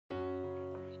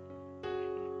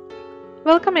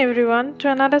Welcome everyone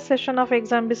to another session of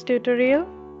ExamBiz tutorial.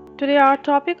 Today our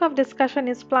topic of discussion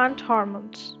is plant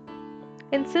hormones.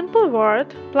 In simple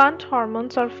words, plant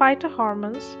hormones or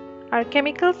phytohormones are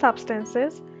chemical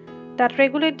substances that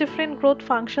regulate different growth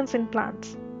functions in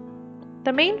plants.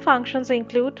 The main functions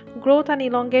include growth and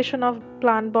elongation of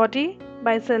plant body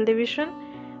by cell division,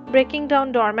 breaking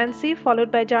down dormancy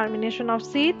followed by germination of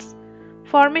seeds,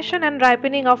 formation and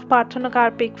ripening of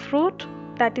parthenocarpic fruit,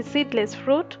 that is seedless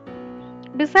fruit.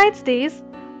 Besides these,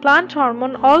 plant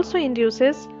hormone also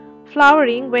induces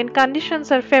flowering when conditions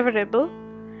are favorable,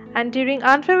 and during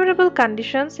unfavorable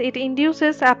conditions it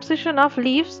induces abscission of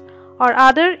leaves or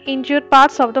other injured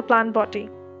parts of the plant body.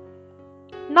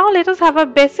 Now let us have a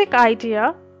basic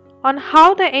idea on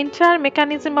how the entire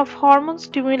mechanism of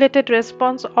hormone-stimulated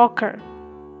response occur.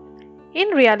 In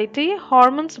reality,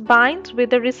 hormones bind with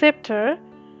the receptor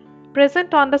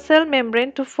present on the cell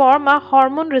membrane to form a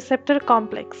hormone receptor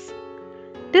complex.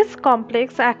 This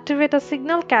complex activates a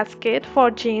signal cascade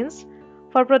for genes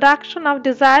for production of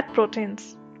desired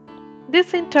proteins.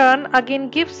 This in turn again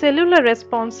gives cellular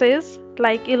responses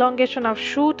like elongation of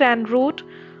shoot and root,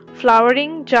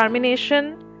 flowering,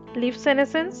 germination, leaf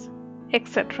senescence,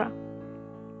 etc.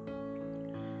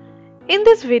 In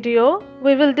this video,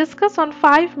 we will discuss on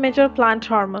 5 major plant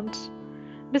hormones.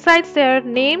 Besides their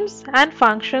names and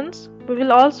functions, we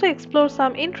will also explore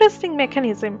some interesting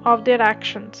mechanism of their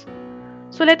actions.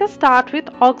 So let us start with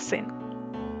auxin.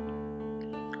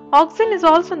 Auxin is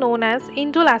also known as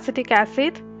indole acetic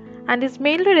acid and is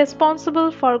mainly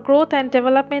responsible for growth and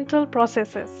developmental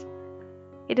processes.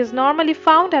 It is normally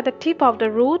found at the tip of the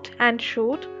root and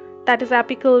shoot, that is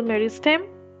apical meristem,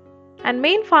 and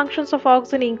main functions of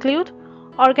auxin include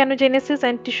organogenesis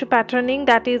and tissue patterning,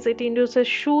 that is it induces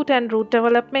shoot and root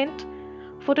development,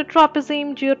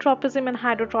 phototropism, geotropism and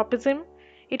hydrotropism.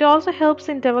 It also helps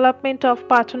in development of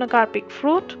parthenocarpic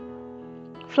fruit,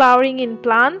 flowering in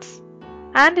plants,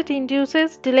 and it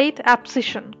induces delayed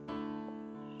abscission.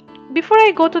 Before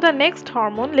I go to the next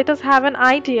hormone, let us have an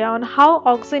idea on how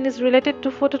auxin is related to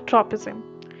phototropism.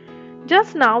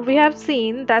 Just now we have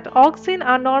seen that auxin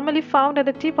are normally found at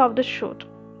the tip of the shoot.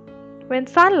 When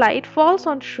sunlight falls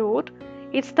on shoot,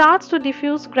 it starts to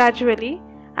diffuse gradually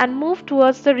and move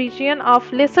towards the region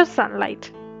of lesser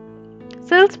sunlight.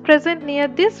 Cells present near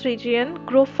this region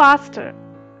grow faster.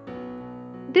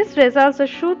 This results the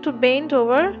shoot to bend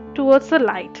over towards the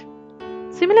light.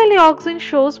 Similarly, auxin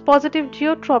shows positive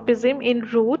geotropism in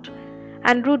root,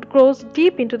 and root grows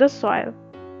deep into the soil.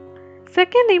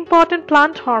 Second important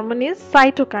plant hormone is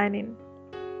cytokinin.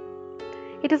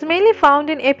 It is mainly found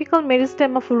in apical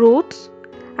meristem of roots,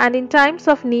 and in times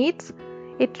of needs,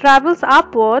 it travels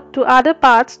upward to other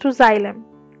parts to xylem.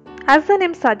 As the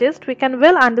name suggests, we can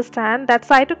well understand that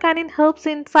cytokinin helps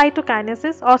in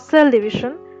cytokinesis or cell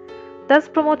division, thus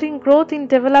promoting growth in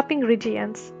developing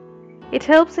regions. It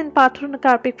helps in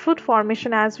parthenocarpic fruit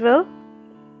formation as well.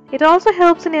 It also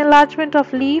helps in enlargement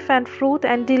of leaf and fruit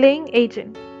and delaying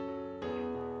aging.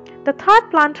 The third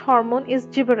plant hormone is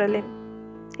gibberellin.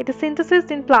 It is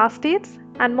synthesized in plastids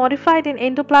and modified in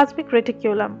endoplasmic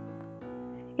reticulum.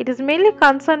 It is mainly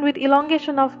concerned with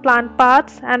elongation of plant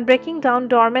parts and breaking down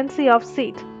dormancy of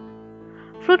seed.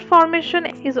 Fruit formation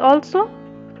is also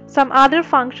some other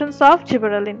functions of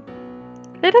gibberellin.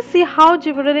 Let us see how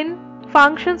gibberellin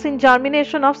functions in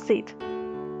germination of seed.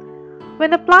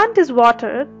 When a plant is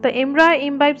watered, the embryo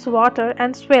imbibes water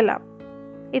and swell up.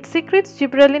 It secretes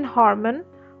gibberellin hormone,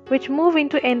 which move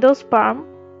into endosperm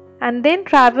and then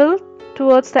travel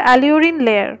towards the allurin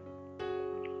layer.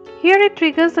 Here it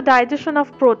triggers the digestion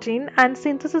of protein and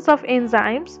synthesis of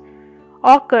enzymes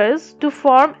occurs to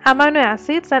form amino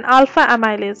acids and alpha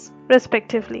amylase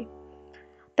respectively.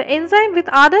 The enzyme with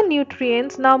other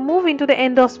nutrients now move into the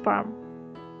endosperm.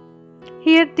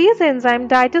 Here these enzymes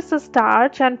digest the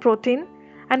starch and protein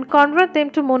and convert them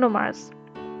to monomers.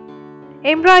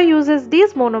 Embryo uses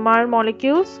these monomer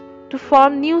molecules to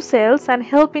form new cells and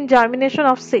help in germination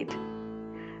of seed.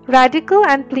 Radicle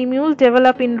and plumule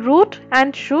develop in root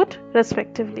and shoot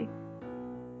respectively.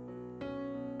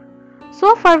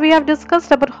 So far we have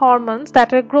discussed about hormones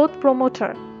that are growth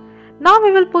promoter. Now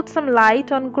we will put some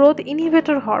light on growth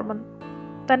inhibitor hormone.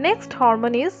 The next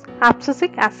hormone is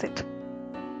abscisic acid.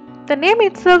 The name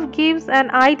itself gives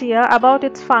an idea about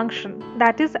its function,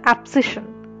 that is abscission.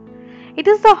 It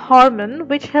is the hormone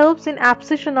which helps in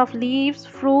abscission of leaves,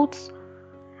 fruits,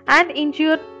 and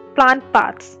injured plant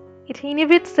parts. It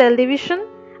inhibits cell division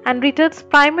and retards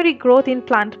primary growth in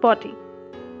plant body.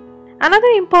 Another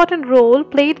important role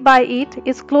played by it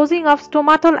is closing of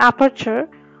stomatal aperture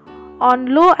on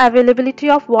low availability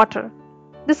of water.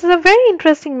 This is a very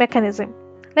interesting mechanism.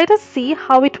 Let us see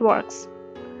how it works.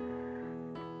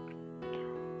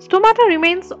 Stomata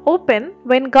remains open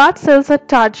when guard cells are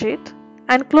turgid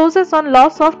and closes on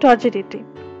loss of turgidity.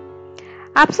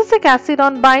 Abscisic acid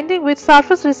on binding with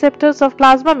surface receptors of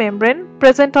plasma membrane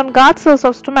present on guard cells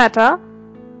of stomata,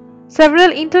 several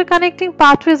interconnecting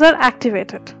pathways are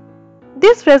activated.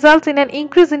 This results in an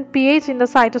increase in pH in the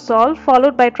cytosol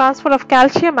followed by transfer of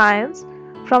calcium ions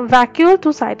from vacuole to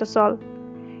cytosol.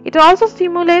 It also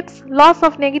stimulates loss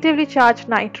of negatively charged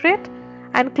nitrate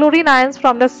and chlorine ions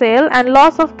from the cell and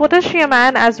loss of potassium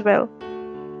ion as well.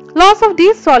 Loss of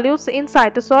these solutes in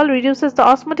cytosol reduces the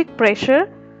osmotic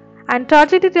pressure and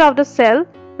turgidity of the cell,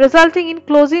 resulting in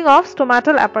closing of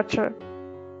stomatal aperture.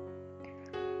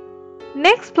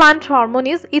 Next plant hormone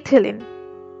is ethylene.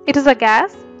 It is a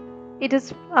gas. It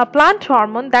is a plant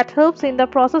hormone that helps in the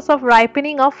process of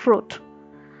ripening of fruit.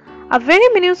 A very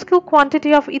minuscule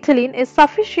quantity of ethylene is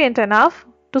sufficient enough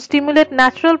to stimulate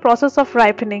natural process of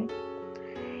ripening.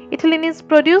 Ethylene is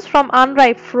produced from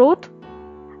unripe fruit,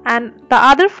 and the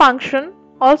other function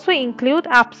also include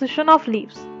abscission of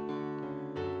leaves.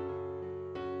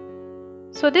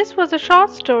 So this was a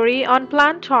short story on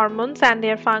plant hormones and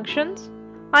their functions.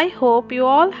 I hope you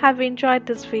all have enjoyed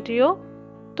this video.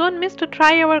 Don't miss to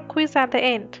try our quiz at the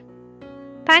end.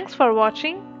 Thanks for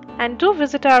watching and do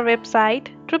visit our website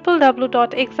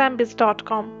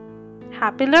www.exambiz.com.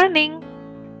 Happy learning!